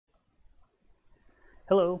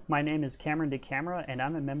Hello, my name is Cameron DeCamera, and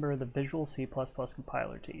I'm a member of the Visual C++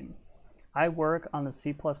 compiler team. I work on the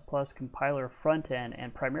C++ compiler front end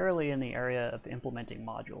and primarily in the area of implementing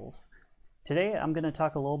modules. Today I'm going to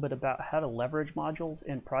talk a little bit about how to leverage modules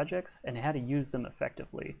in projects and how to use them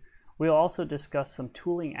effectively. We'll also discuss some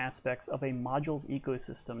tooling aspects of a modules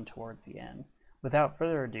ecosystem towards the end. Without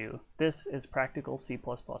further ado, this is Practical C++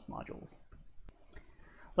 Modules.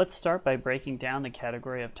 Let's start by breaking down the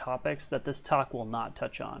category of topics that this talk will not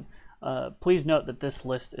touch on. Please note that this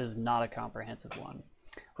list is not a comprehensive one.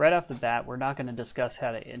 Right off the bat, we're not going to discuss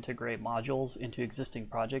how to integrate modules into existing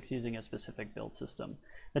projects using a specific build system.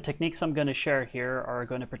 The techniques I'm going to share here are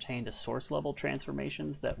going to pertain to source level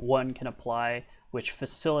transformations that one can apply, which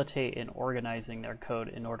facilitate in organizing their code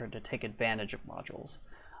in order to take advantage of modules.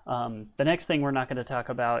 The next thing we're not going to talk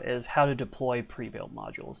about is how to deploy pre-built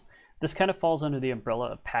modules. This kind of falls under the umbrella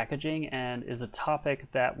of packaging and is a topic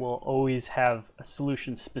that will always have a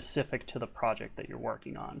solution specific to the project that you're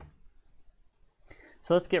working on.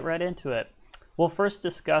 So let's get right into it. We'll first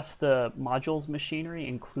discuss the modules machinery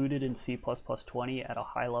included in C++20 at a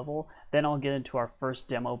high level. Then I'll get into our first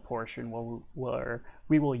demo portion where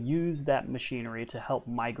we will use that machinery to help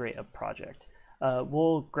migrate a project.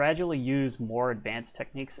 We'll gradually use more advanced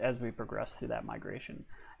techniques as we progress through that migration.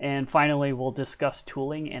 And finally, we'll discuss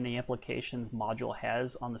tooling and the implications module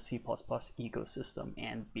has on the C++ ecosystem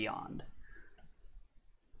and beyond.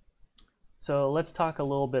 So let's talk a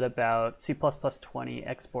little bit about C++20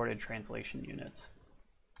 exported translation units.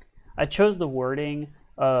 I chose the wording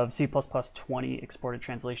of C++20 exported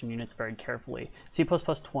translation units very carefully.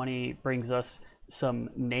 C++20 brings us some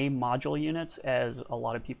name module units, as a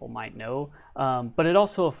lot of people might know, but it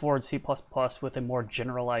also affords C++ with a more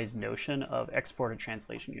generalized notion of exported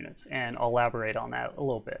translation units, and I'll elaborate on that a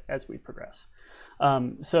little bit as we progress.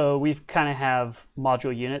 So we kind of have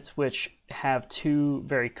module units which have two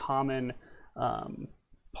very common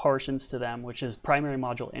portions to them, which is primary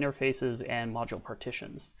module interfaces and module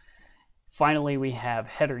partitions. Finally, we have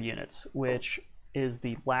header units, which is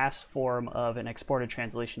the last form of an exported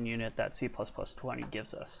translation unit that C++20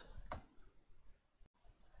 gives us.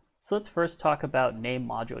 So let's first talk about name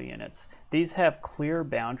module units. These have clear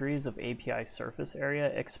boundaries of API surface area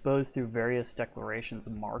exposed through various declarations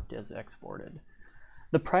marked as exported.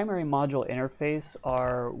 The primary module interface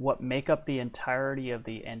are what make up the entirety of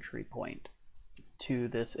the entry point to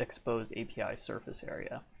this exposed API surface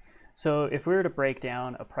area. So if we were to break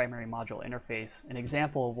down a primary module interface, an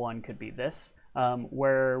example of one could be this,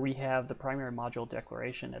 where we have the primary module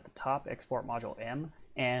declaration at the top, export module M,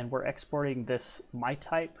 and we're exporting this my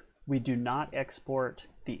type. We do not export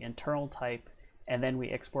the internal type, and then we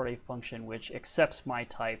export a function which accepts my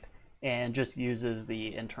type and just uses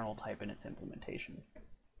the internal type in its implementation.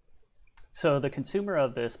 So the consumer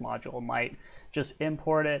of this module might just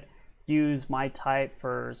import it, use my type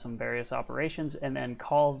for some various operations, and then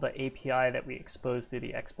call the API that we expose through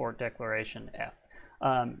the export declaration F.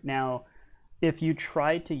 Now, if you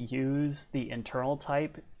tried to use the internal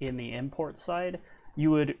type in the import side,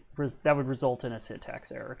 that would result in a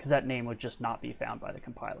syntax error because that name would just not be found by the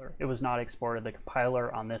compiler. It was not exported. The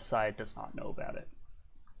compiler on this side does not know about it.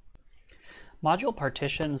 Module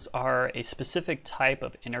partitions are a specific type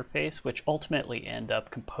of interface which ultimately end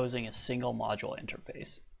up composing a single module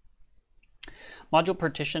interface. Module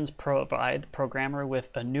partitions provide the programmer with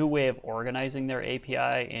a new way of organizing their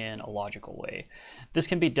API in a logical way. This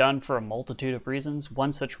can be done for a multitude of reasons.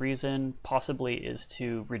 One such reason possibly is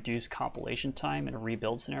to reduce compilation time in a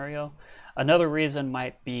rebuild scenario. Another reason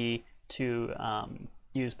might be to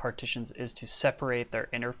use partitions is to separate their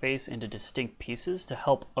interface into distinct pieces to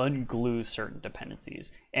help unglue certain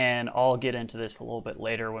dependencies. And I'll get into this a little bit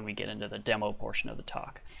later when we get into the demo portion of the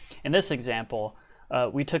talk. In this example,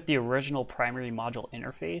 we took the original primary module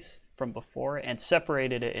interface from before and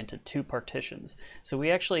separated it into two partitions. So we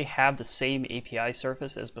actually have the same API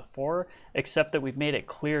surface as before, except that we've made it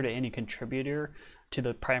clear to any contributor to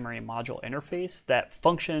the primary module interface that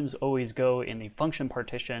functions always go in the function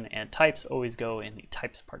partition and types always go in the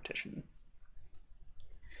types partition.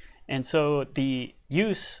 And so the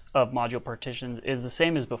use of module partitions is the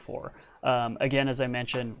same as before. Again, as I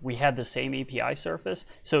mentioned, we had the same API surface,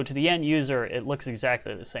 so to the end user, it looks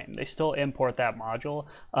exactly the same. They still import that module.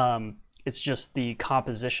 It's just the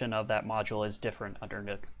composition of that module is different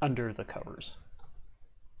under the covers.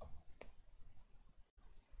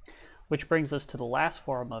 Which brings us to the last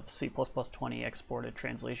form of C++20 exported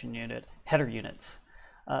translation unit, header units.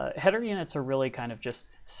 Header units are really kind of just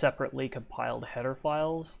separately compiled header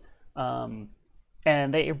files.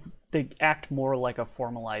 And they act more like a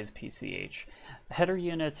formalized PCH. header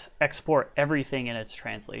units export everything in its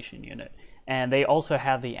translation unit, and they also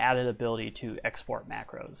have the added ability to export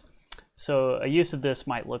macros. So a use of this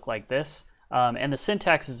might look like this, and the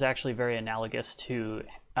syntax is actually very analogous to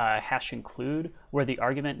hash include, where the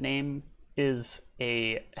argument name is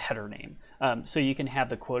a header name. So you can have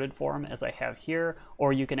the quoted form as I have here,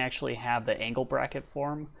 or you can actually have the angle bracket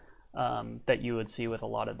form that you would see with a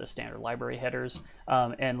lot of the standard library headers.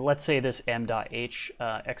 And let's say this m.h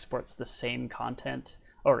exports the same content,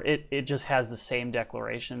 or it just has the same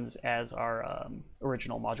declarations as our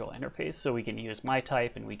original module interface. So we can use my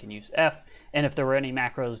type and we can use f, and if there were any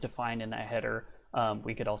macros defined in that header,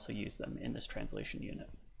 we could also use them in this translation unit.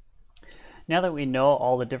 Now that we know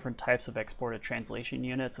all the different types of exported translation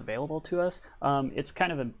units available to us,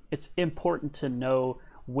 it's important to know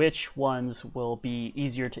which ones will be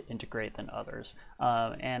easier to integrate than others.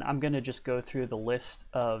 And I'm going to just go through the list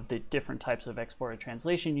of the different types of exported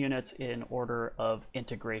translation units in order of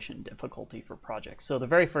integration difficulty for projects. So the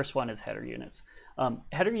very first one is header units.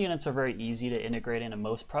 Header units are very easy to integrate into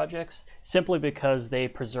most projects simply because they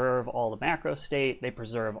preserve all the macro state, they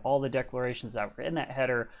preserve all the declarations that were in that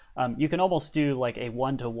header. You can almost do like a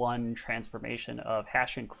one-to-one transformation of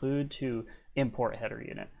hash include to import header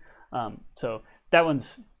unit. So that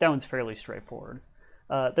one's fairly straightforward.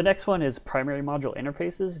 The next one is primary module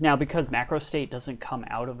interfaces. Now, because macro state doesn't come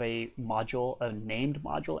out of a named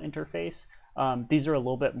module interface, these are a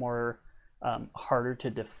little bit more harder to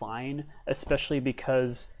define, especially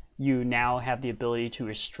because you now have the ability to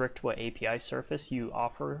restrict what API surface you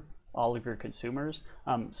offer all of your consumers.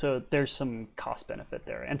 So there's some cost benefit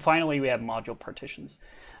there. And finally, we have module partitions.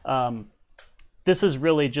 This is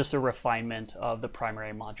really just a refinement of the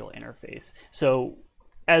primary module interface. So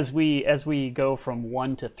as we go from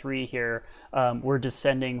 1 to 3 here, we're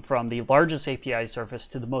descending from the largest API surface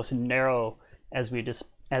to the most narrow as we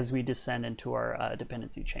descend into our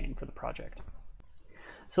dependency chain for the project.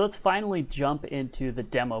 So let's finally jump into the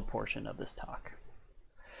demo portion of this talk.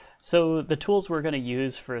 So the tools we're going to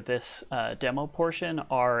use for this demo portion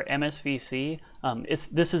are MSVC.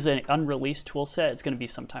 This is an unreleased tool set. It's going to be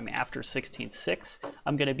sometime after 16.6.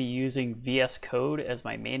 I'm going to be using VS Code as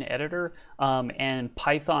my main editor, and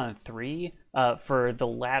Python 3 for the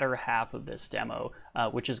latter half of this demo,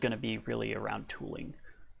 which is going to be really around tooling.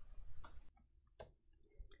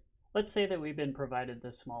 Let's say that we've been provided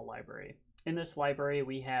this small library. In this library,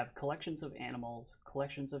 we have collections of animals,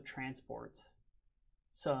 collections of transports,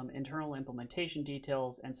 some internal implementation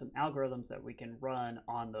details, and some algorithms that we can run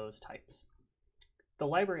on those types. The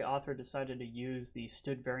library author decided to use the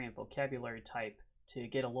stood variant vocabulary type to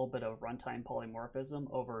get a little bit of runtime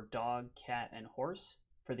polymorphism over dog, cat, and horse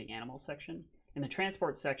for the animal section. In the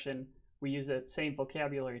transport section, we use that same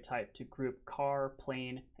vocabulary type to group car,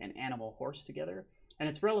 plane, and animal horse together. And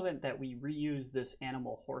it's relevant that we reuse this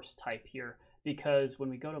animal horse type here because when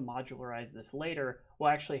we go to modularize this later, we'll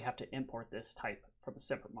actually have to import this type from a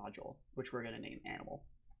separate module, which we're going to name animal.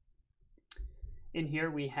 In here,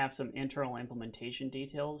 we have some internal implementation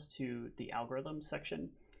details to the algorithm section,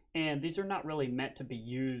 and these are not really meant to be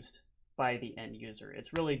used by the end user.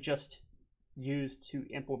 It's really just used to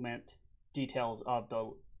implement details of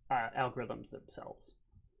the algorithms themselves.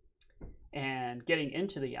 And getting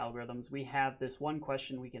into the algorithms, we have this one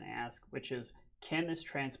question we can ask, which is, can this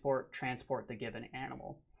transport the given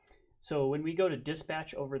animal? So when we go to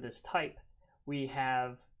dispatch over this type, we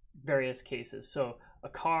have various cases. So a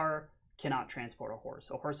car cannot transport a horse.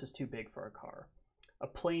 A horse is too big for a car. A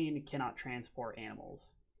plane cannot transport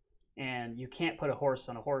animals. And you can't put a horse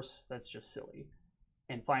on a horse. That's just silly.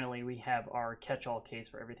 And finally, we have our catch-all case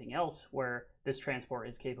for everything else, where this transport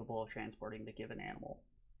is capable of transporting the given animal.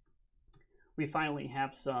 We finally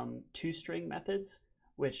have some toString methods,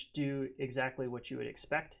 which do exactly what you would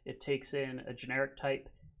expect. It takes in a generic type,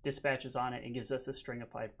 dispatches on it, and gives us a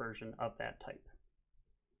stringified version of that type.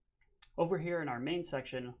 Over here in our main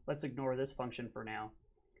section, let's ignore this function for now.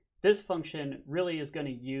 This function really is going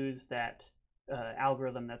to use that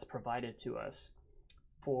algorithm that's provided to us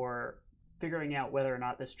for figuring out whether or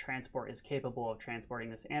not this transport is capable of transporting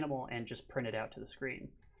this animal and just print it out to the screen.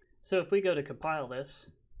 So if we go to compile this,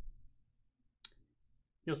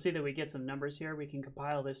 you'll see that we get some numbers here. We can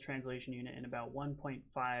compile this translation unit in about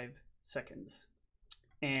 1.5 seconds.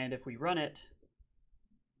 And if we run it,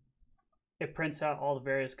 it prints out all the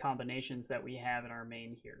various combinations that we have in our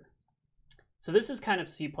main here. So this is kind of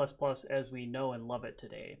C++ as we know and love it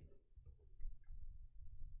today.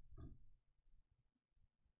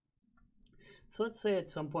 So let's say at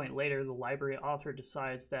some point later, the library author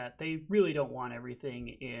decides that they really don't want everything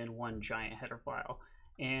in one giant header file.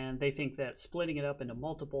 And they think that splitting it up into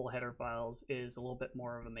multiple header files is a little bit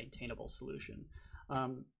more of a maintainable solution.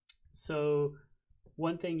 So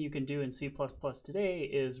one thing you can do in C++ today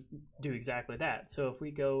is do exactly that. So if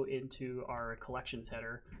we go into our collections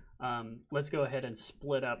header, let's go ahead and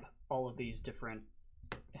split up all of these different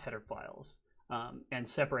header files and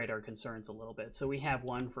separate our concerns a little bit. So we have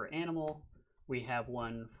one for animal, we have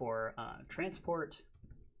one for transport,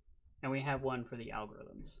 and we have one for the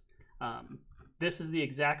algorithms. This is the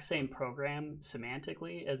exact same program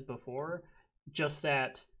semantically as before, just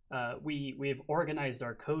that we've organized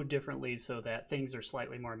our code differently so that things are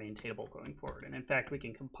slightly more maintainable going forward. And in fact, we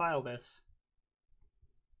can compile this,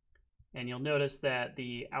 and you'll notice that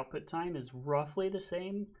the output time is roughly the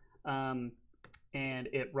same, and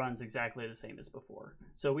it runs exactly the same as before.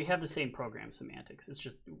 So we have the same program semantics. It's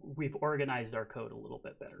just we've organized our code a little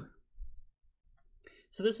bit better.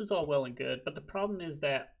 So this is all well and good, but the problem is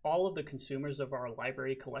that all of the consumers of our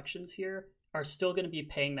library collections here are still going to be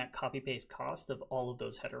paying that copy-paste cost of all of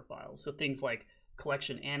those header files. So things like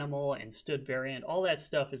collection animal and std variant, all that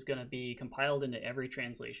stuff is going to be compiled into every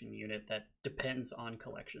translation unit that depends on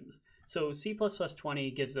collections. So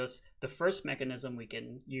C++20 gives us the first mechanism we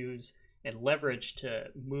can use and leverage to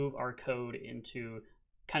move our code into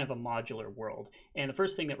kind of a modular world. And the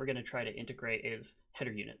first thing that we're going to try to integrate is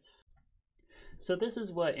header units. So this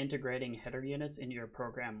is what integrating header units into your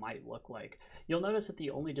program might look like. You'll notice that the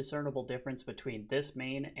only discernible difference between this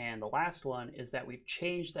main and the last one is that we've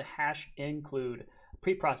changed the hash include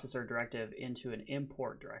preprocessor directive into an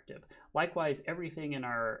import directive. Likewise, everything in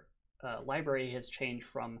our library has changed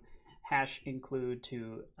from hash include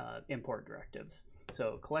to import directives.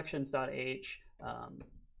 So collections.h,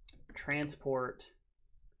 transport,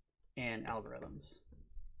 and algorithms.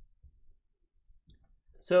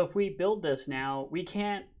 So if we build this now, we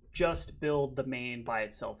can't just build the main by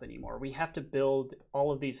itself anymore. We have to build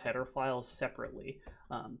all of these header files separately.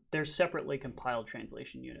 They're separately compiled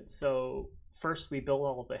translation units. So first we build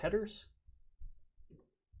all of the headers,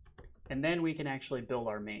 and then we can actually build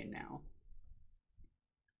our main now.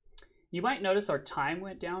 You might notice our time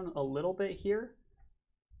went down a little bit here.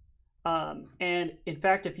 And in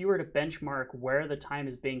fact, if you were to benchmark where the time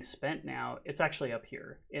is being spent now, it's actually up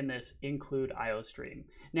here in this include IO stream.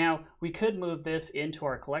 Now, we could move this into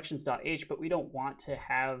our collections.h, but we don't want to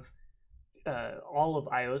have all of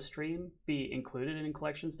IO stream be included in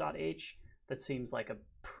collections.h. That seems like a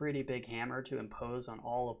pretty big hammer to impose on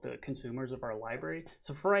all of the consumers of our library.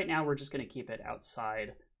 So for right now, we're just going to keep it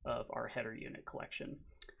outside of our header unit collection.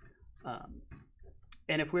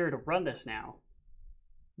 And if we were to run this now,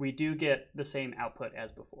 we do get the same output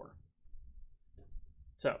as before.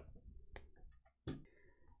 So,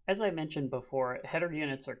 as I mentioned before, header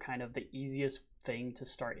units are kind of the easiest thing to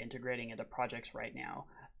start integrating into projects right now.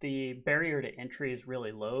 The barrier to entry is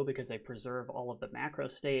really low because they preserve all of the macro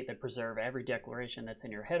state, they preserve every declaration that's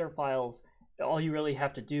in your header files. All you really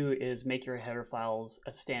have to do is make your header files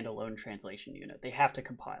a standalone translation unit. They have to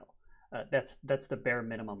compile. That's the bare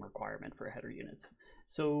minimum requirement for header units.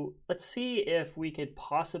 So let's see if we could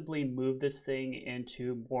possibly move this thing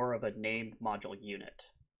into more of a named module unit.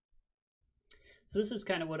 So this is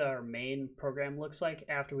kind of what our main program looks like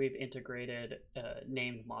after we've integrated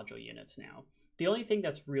named module units now. The only thing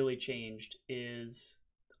that's really changed is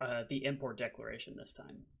the import declaration this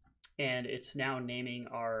time. And it's now naming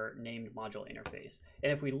our named module interface.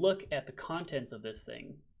 And if we look at the contents of this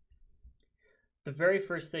thing, the very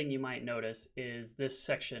first thing you might notice is this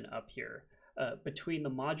section up here. Between the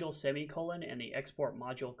module semicolon and the export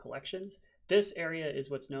module collections, this area is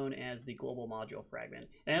what's known as the global module fragment.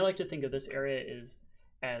 And I like to think of this area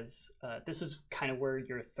as this is kind of where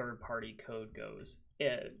your third-party code goes.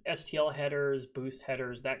 STL headers, boost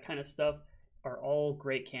headers, that kind of stuff are all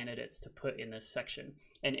great candidates to put in this section.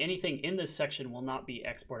 And anything in this section will not be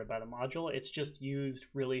exported by the module. It's just used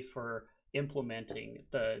really for implementing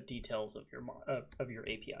the details of your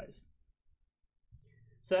APIs.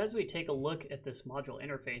 So as we take a look at this module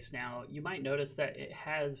interface now, you might notice that it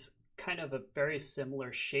has kind of a very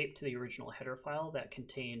similar shape to the original header file that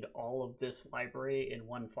contained all of this library in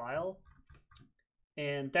one file.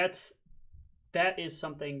 And that is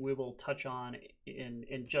something we will touch on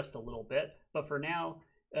in just a little bit. But for now,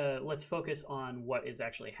 let's focus on what is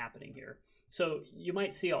actually happening here. So you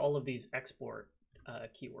might see all of these export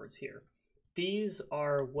keywords here. These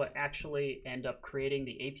are what actually end up creating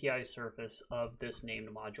the API surface of this named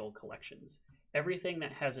module collections. Everything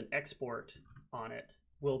that has an export on it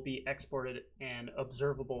will be exported and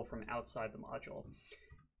observable from outside the module.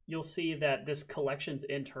 You'll see that this collections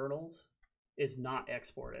internals is not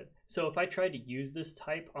exported. So if I tried to use this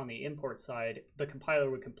type on the import side, the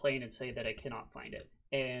compiler would complain and say that I cannot find it.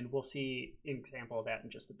 And we'll see an example of that in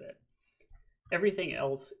just a bit. Everything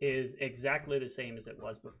else is exactly the same as it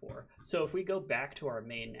was before. So if we go back to our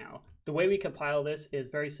main now, the way we compile this is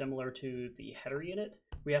very similar to the header unit.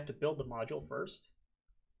 We have to build the module first,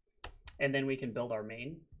 and then we can build our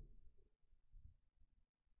main.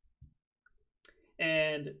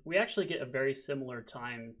 And we actually get a very similar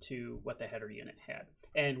time to what the header unit had.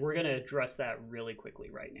 And we're going to address that really quickly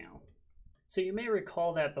right now. So you may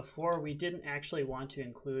recall that before we didn't actually want to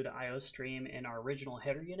include IOStream in our original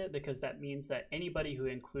header unit because that means that anybody who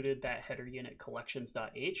included that header unit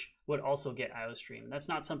collections.h would also get IOStream. And that's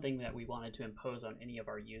not something that we wanted to impose on any of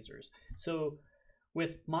our users. So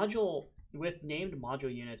with named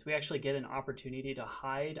module units, we actually get an opportunity to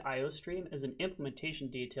hide IOStream as an implementation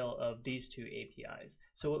detail of these two APIs.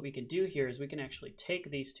 So what we can do here is we can actually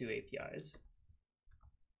take these two APIs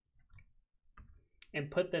and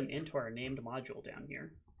put them into our named module down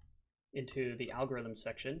here, into the algorithm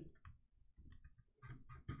section.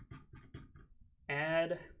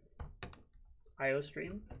 Add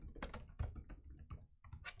IOStream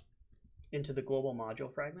into the global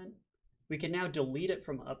module fragment. We can now delete it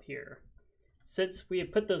from up here. Since we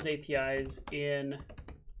have put those APIs in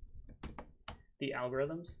the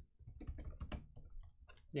algorithms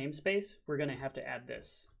namespace, we're going to have to add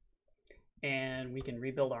this. And we can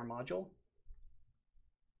rebuild our module,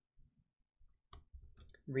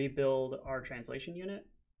 rebuild our translation unit,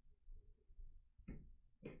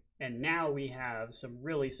 and now we have some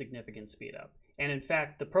really significant speed up. And in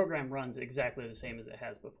fact, the program runs exactly the same as it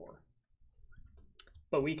has before.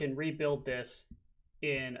 But we can rebuild this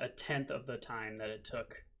in 1/10 of the time that it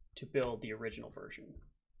took to build the original version.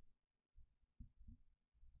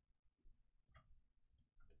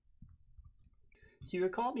 So you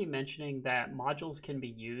recall me mentioning that modules can be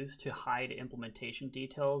used to hide implementation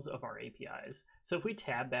details of our APIs. So if we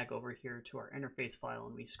tab back over here to our interface file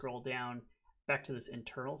and we scroll down back to this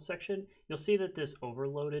internal section, you'll see that this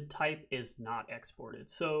overloaded type is not exported.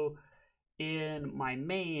 So in my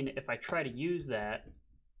main, if I try to use that,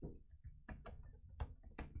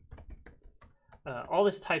 all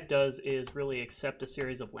this type does is really accept a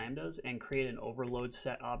series of lambdas and create an overload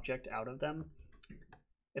set object out of them.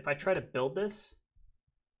 If I try to build this,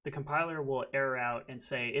 the compiler will error out and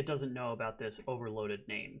say it doesn't know about this overloaded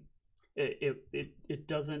name. It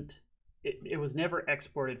was never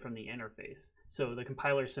exported from the interface, so the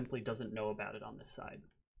compiler simply doesn't know about it on this side.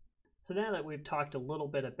 So now that we've talked a little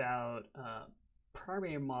bit about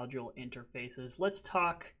primary module interfaces, let's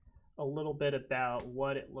talk a little bit about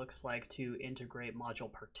what it looks like to integrate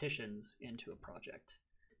module partitions into a project.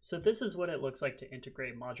 So this is what it looks like to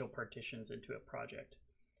integrate module partitions into a project.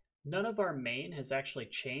 None of our main has actually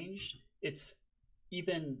changed. It's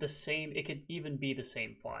even the same, it could even be the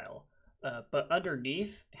same file. But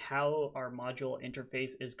underneath, how our module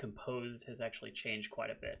interface is composed has actually changed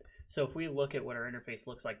quite a bit. So if we look at what our interface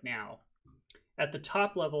looks like now, at the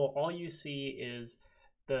top level, all you see is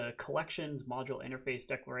the collections module interface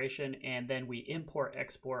declaration, and then we import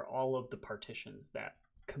export all of the partitions that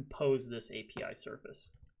compose this API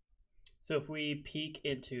surface. So if we peek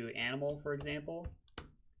into animal, for example,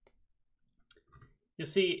 you'll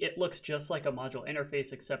see it looks just like a module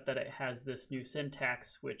interface, except that it has this new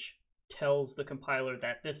syntax which tells the compiler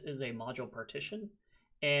that this is a module partition,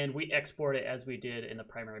 and we export it as we did in the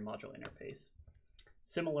primary module interface.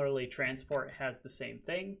 Similarly, transport has the same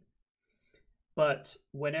thing, but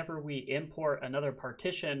whenever we import another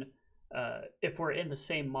partition, if we're in the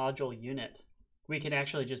same module unit, we can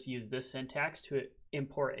actually just use this syntax to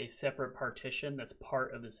import a separate partition that's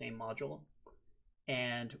part of the same module,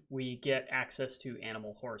 and we get access to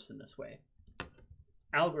animal horse in this way.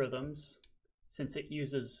 Algorithms, since it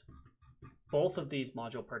uses both of these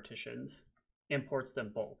module partitions, imports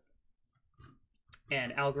them both.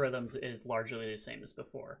 And algorithms is largely the same as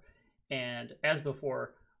before. And as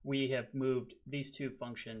before, we have moved these two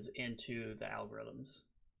functions into the algorithms.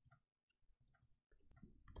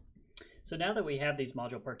 So now that we have these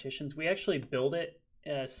module partitions, we actually build it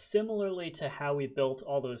similarly to how we built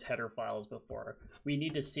all those header files before. We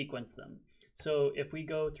need to sequence them. So if we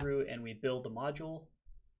go through and we build the module,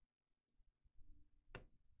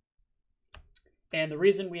 and the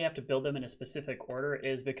reason we have to build them in a specific order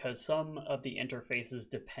is because some of the interfaces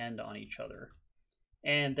depend on each other.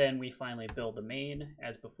 And then we finally build the main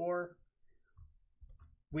as before.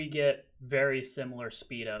 We get very similar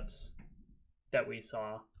speedups that we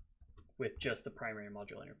saw with just the primary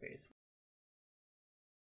module interface.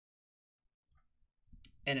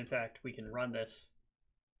 And in fact, we can run this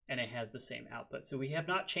and it has the same output. So we have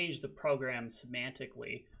not changed the program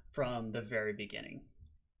semantically from the very beginning.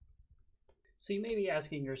 So you may be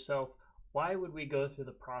asking yourself, why would we go through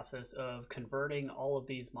the process of converting all of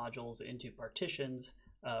these modules into partitions?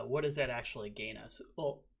 What does that actually gain us?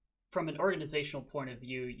 Well, from an organizational point of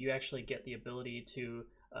view, you actually get the ability to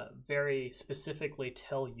very specifically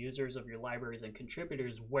tell users of your libraries and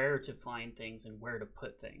contributors where to find things and where to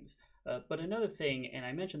put things. But another thing, and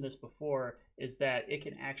I mentioned this before, is that it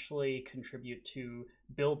can actually contribute to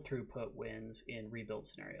build throughput wins in rebuild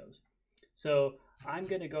scenarios. So I'm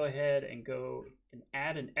going to go ahead and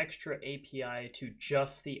add an extra API to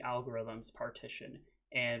just the algorithms partition.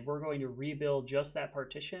 And we're going to rebuild just that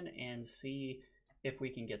partition and see if we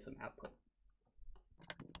can get some output.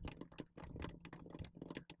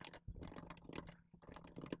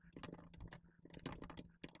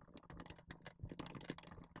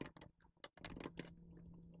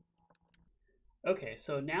 Okay,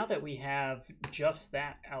 so now that we have just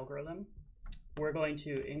that algorithm, we're going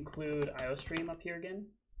to include IOStream up here again.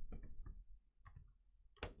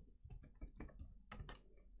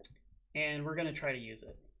 And we're going to try to use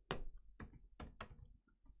it.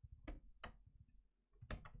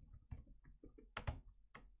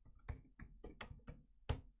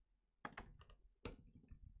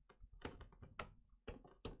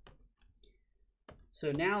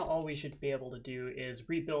 So now all we should be able to do is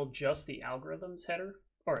rebuild just the algorithms header,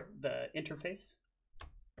 or the interface,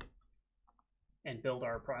 and build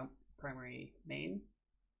our primary main.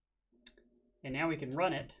 And now we can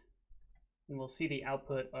run it, and we'll see the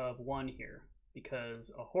output of 1 here, because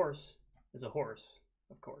a horse is a horse,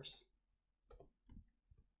 of course.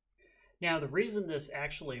 Now, the reason this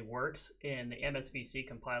actually works in the MSVC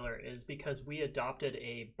compiler is because we adopted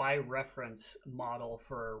a by reference model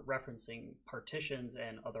for referencing partitions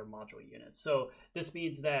and other module units. So this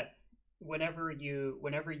means that whenever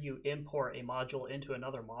you import a module into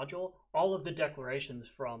another module, all of the declarations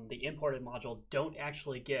from the imported module don't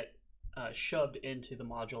actually get shoved into the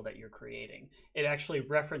module that you're creating. It actually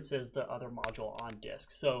references the other module on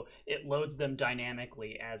disk. So it loads them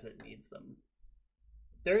dynamically as it needs them.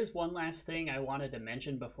 There is one last thing I wanted to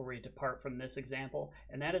mention before we depart from this example,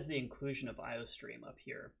 and that is the inclusion of IOStream up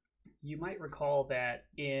here. You might recall that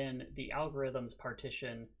in the algorithms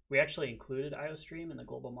partition, we actually included IOStream in the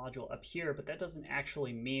global module up here, but that doesn't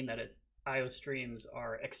actually mean that IOStreams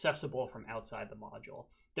are accessible from outside the module.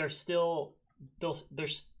 They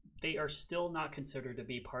are still not considered to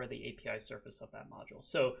be part of the API surface of that module.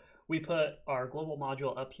 So we put our global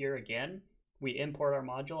module up here again. We import our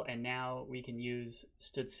module, and now we can use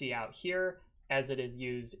std_cout here as it is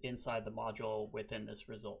used inside the module within this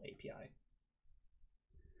result API.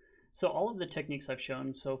 So all of the techniques I've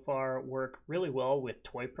shown so far work really well with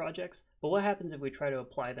toy projects, but what happens if we try to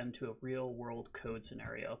apply them to a real world code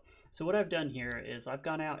scenario? So what I've done here is I've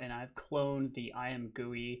gone out and I've cloned the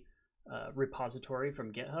IamGUI repository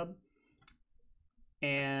from GitHub.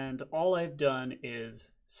 And all I've done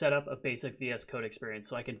is set up a basic VS Code experience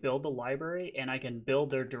so I can build the library and I can build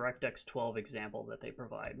their DirectX 12 example that they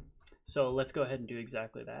provide. So let's go ahead and do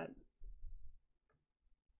exactly that.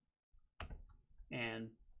 And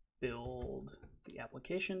build the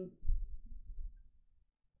application.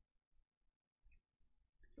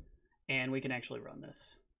 And we can actually run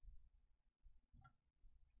this.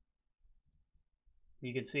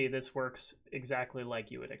 You can see this works exactly like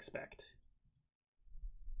you would expect.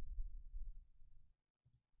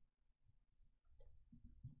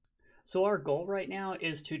 So our goal right now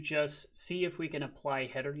is to just see if we can apply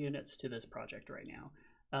header units to this project right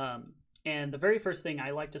now. And the very first thing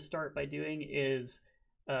I like to start by doing is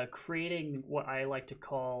creating what I like to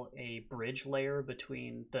call a bridge layer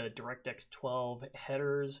between the DirectX 12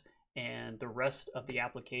 headers and the rest of the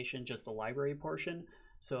application, just the library portion.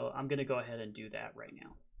 So I'm going to go ahead and do that right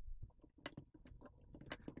now.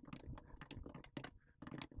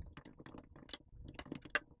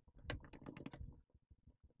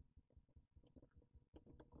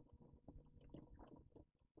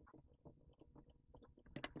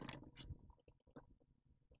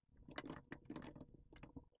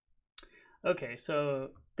 Okay, so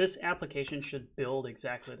this application should build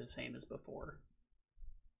exactly the same as before.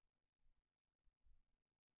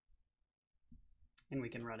 And we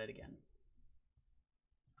can run it again.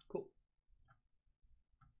 Cool.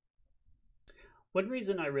 One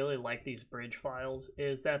reason I really like these bridge files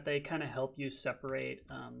is that they kind of help you separate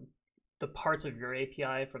the parts of your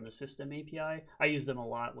API from the system API. I use them a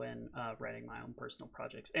lot when writing my own personal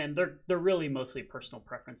projects, and they're really mostly personal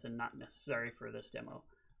preference and not necessary for this demo.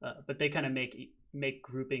 But they kind of make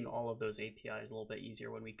grouping all of those APIs a little bit easier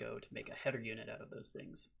when we go to make a header unit out of those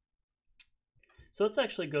things. So let's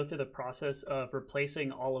actually go through the process of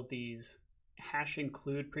replacing all of these hash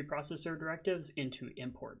include preprocessor directives into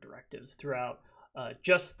import directives throughout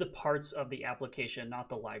just the parts of the application, not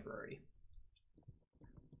the library.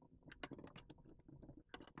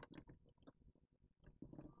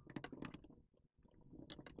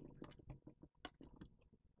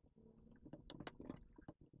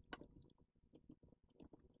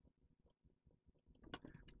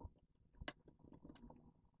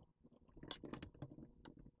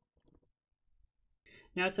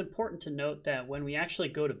 Now it's important to note that when we actually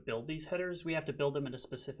go to build these headers, we have to build them in a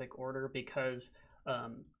specific order because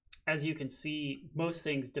as you can see, most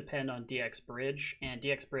things depend on DXBridge, and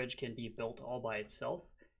DXBridge can be built all by itself.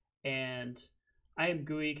 And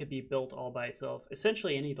IMGUI can be built all by itself.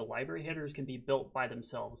 Essentially, any of the library headers can be built by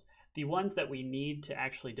themselves. The ones that we need to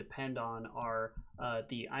actually depend on are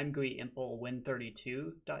the IMGUI impl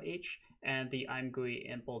win32.h and the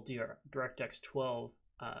IMGUI impl directx12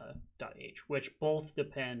 .h, which both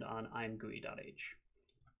depend on imgui.h.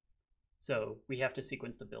 So we have to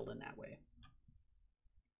sequence the build in that way.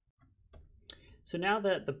 So now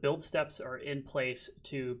that the build steps are in place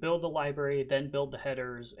to build the library, then build the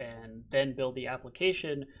headers, and then build the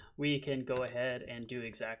application, we can go ahead and do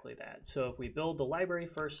exactly that. So if we build the library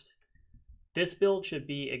first, this build should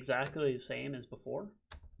be exactly the same as before.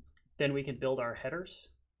 Then we can build our headers.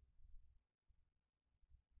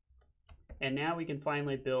 And now we can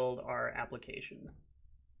finally build our application.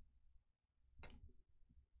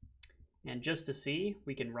 And just to see,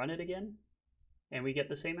 we can run it again, and we get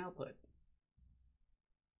the same output.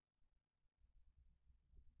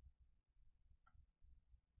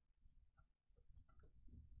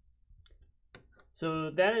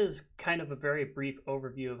 So that is kind of a very brief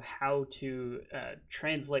overview of how to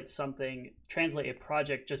translate a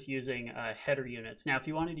project just using header units. Now, if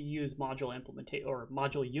you wanted to use module implementation or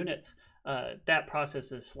module units, that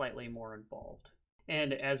process is slightly more involved.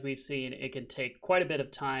 And as we've seen, it can take quite a bit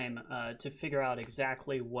of time to figure out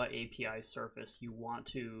exactly what API surface you want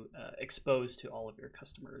to expose to all of your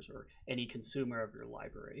customers or any consumer of your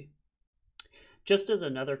library. Just as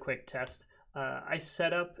another quick test, I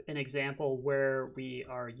set up an example where we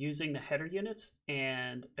are using the header units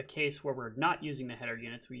and a case where we're not using the header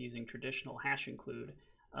units, we're using traditional hash include.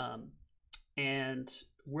 And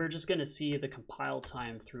we're just going to see the compile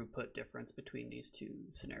time throughput difference between these two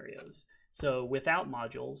scenarios. So without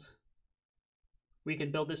modules, we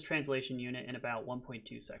can build this translation unit in about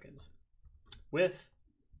 1.2 seconds. With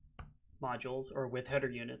modules, or with header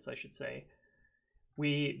units, I should say,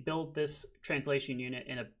 we build this translation unit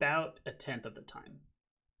in about 1/10 of the time.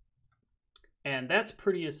 And that's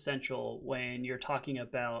pretty essential when you're talking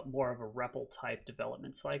about more of a REPL type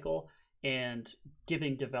development cycle and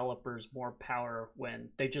giving developers more power when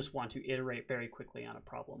they just want to iterate very quickly on a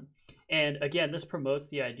problem. And again, this promotes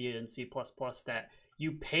the idea in C++ that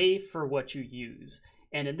you pay for what you use.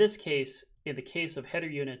 And in this case, in the case of header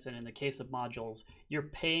units and in the case of modules, you're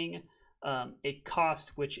paying a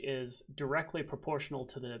cost which is directly proportional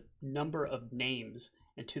to the number of names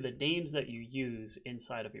and to the names that you use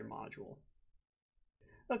inside of your module.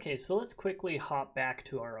 Okay, so let's quickly hop back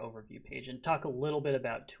to our overview page and talk a little bit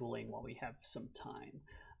about tooling while we have some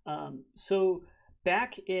time. So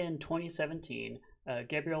back in 2017,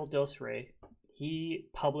 Gabriel Dosray, he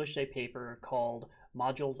published a paper called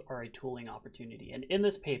Modules Are a Tooling Opportunity. And in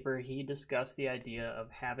this paper, he discussed the idea of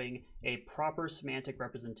having a proper semantic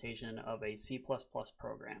representation of a C++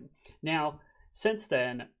 program. Now, since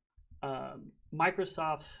then,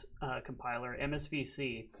 Microsoft's compiler,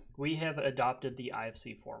 MSVC, we have adopted the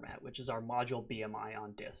IFC format, which is our module BMI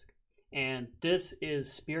on disk. And this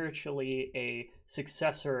is spiritually a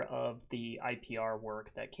successor of the IPR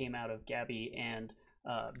work that came out of Gabi and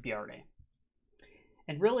Bjarne.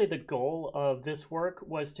 And really the goal of this work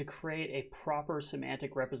was to create a proper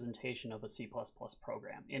semantic representation of a C++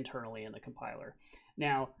 program internally in the compiler.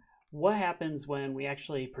 Now, what happens when we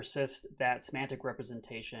actually persist that semantic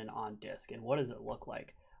representation on disk, and what does it look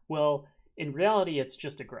like? Well, in reality, it's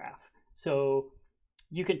just a graph. So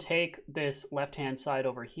you can take this left-hand side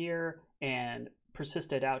over here and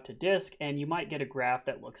persist it out to disk, and you might get a graph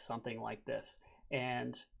that looks something like this.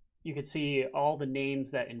 And you can see all the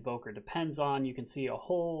names that Invoker depends on. You can see a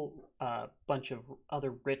whole bunch of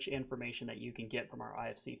other rich information that you can get from our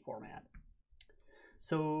IFC format.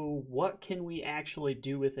 So what can we actually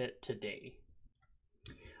do with it today?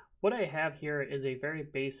 What I have here is a very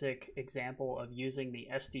basic example of using the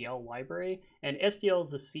SDL library. And SDL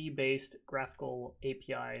is a C-based graphical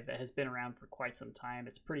API that has been around for quite some time.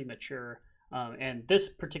 It's pretty mature. And this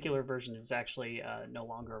particular version is actually no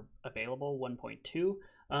longer available, 1.2.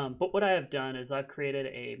 But what I have done is I've created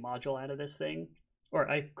a module out of this thing, or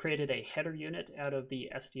I created a header unit out of the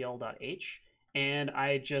SDL.h, and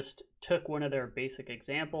I just took one of their basic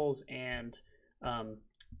examples and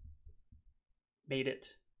made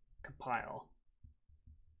it compile.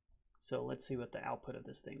 So let's see what the output of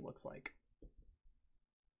this thing looks like.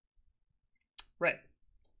 Right.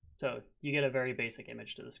 So you get a very basic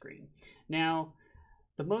image to the screen. Now,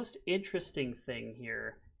 the most interesting thing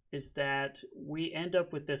here is that we end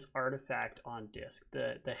up with this artifact on disk,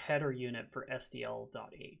 the header unit for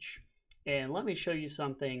SDL.h. And let me show you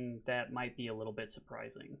something that might be a little bit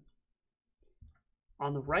surprising.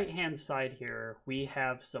 On the right-hand side here, we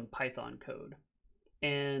have some Python code.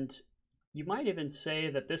 And you might even say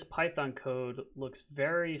that this Python code looks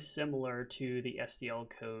very similar to the SDL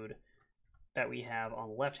code that we have on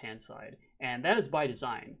the left-hand side. And that is by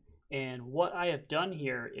design. And what I have done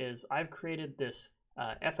here is I've created this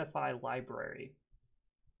FFI library,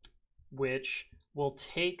 which will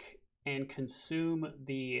take and consume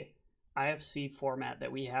the IFC format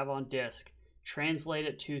that we have on disk, translate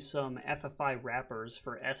it to some FFI wrappers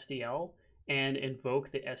for SDL, and invoke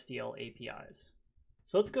the SDL APIs.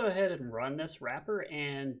 So let's go ahead and run this wrapper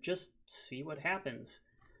and just see what happens.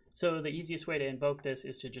 So the easiest way to invoke this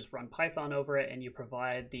is to just run Python over it, and you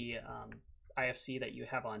provide the IFC that you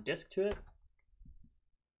have on disk to it.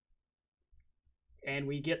 And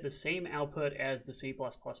we get the same output as the C++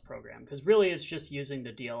 program, because really it's just using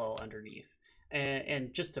the DLL underneath.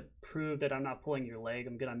 And just to prove that I'm not pulling your leg,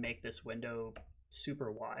 I'm going to make this window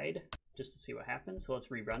super wide just to see what happens. So let's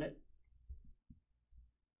rerun it.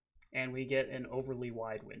 And we get an overly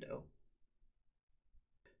wide window.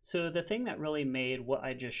 So the thing that really made what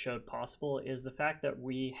I just showed possible is the fact that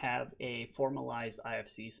we have a formalized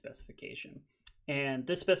IFC specification. And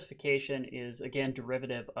this specification is, again,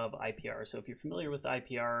 derivative of IPR. So if you're familiar with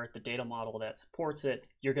IPR, the data model that supports it,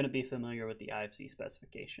 you're going to be familiar with the IFC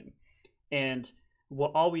specification. And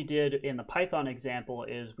all we did in the Python example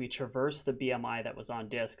is we traversed the BMI that was on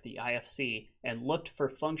disk, the IFC, and looked for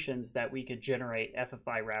functions that we could generate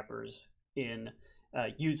FFI wrappers in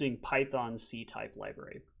using Python's C-type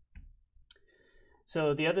library.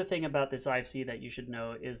 So the other thing about this IFC that you should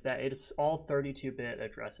know is that it's all 32-bit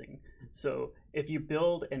addressing. So if you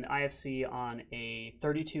build an IFC on a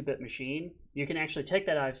 32-bit machine, you can actually take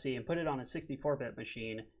that IFC and put it on a 64-bit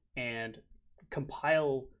machine and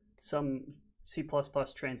compile some C++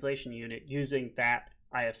 translation unit using that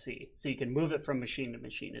IFC. So you can move it from machine to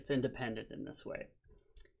machine. It's independent in this way.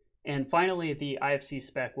 And finally, the IFC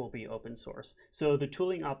spec will be open source. So the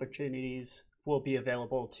tooling opportunities will be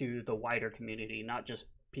available to the wider community, not just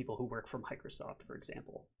people who work for Microsoft, for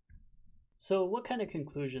example. So what kind of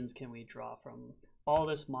conclusions can we draw from all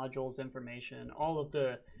this modules information, all of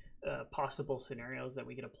the possible scenarios that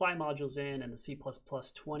we could apply modules in, and the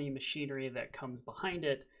C++20 machinery that comes behind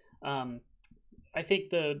it? I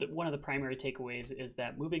think one of the primary takeaways is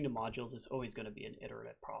that moving to modules is always going to be an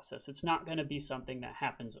iterative process. It's not going to be something that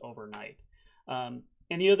happens overnight.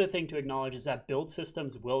 And the other thing to acknowledge is that build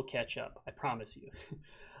systems will catch up, I promise you.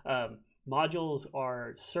 Modules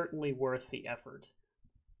are certainly worth the effort.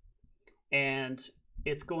 And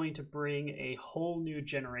it's going to bring a whole new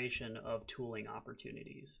generation of tooling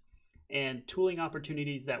opportunities. And tooling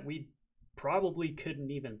opportunities that we probably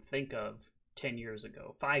couldn't even think of 10 years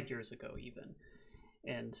ago, 5 years ago even.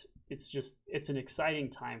 And it's an exciting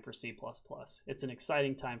time for C++. It's an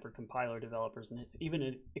exciting time for compiler developers, and it's even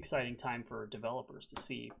an exciting time for developers to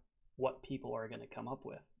see what people are going to come up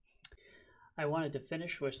with. I wanted to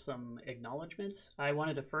finish with some acknowledgments. I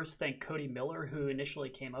wanted to first thank Cody Miller, who initially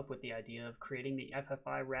came up with the idea of creating the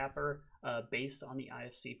FFI wrapper based on the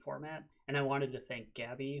IFC format. And I wanted to thank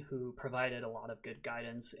Gabby, who provided a lot of good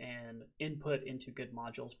guidance and input into good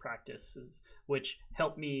modules practices, which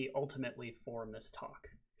helped me ultimately form this talk.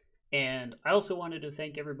 And I also wanted to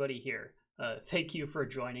thank everybody here. Thank you for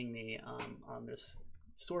joining me on this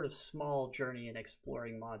sort of small journey in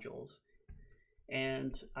exploring modules.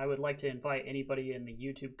 And I would like to invite anybody in the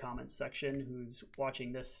YouTube comments section who's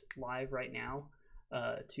watching this live right now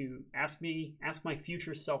to ask my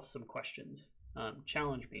future self some questions,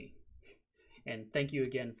 challenge me. And thank you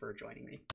again for joining me.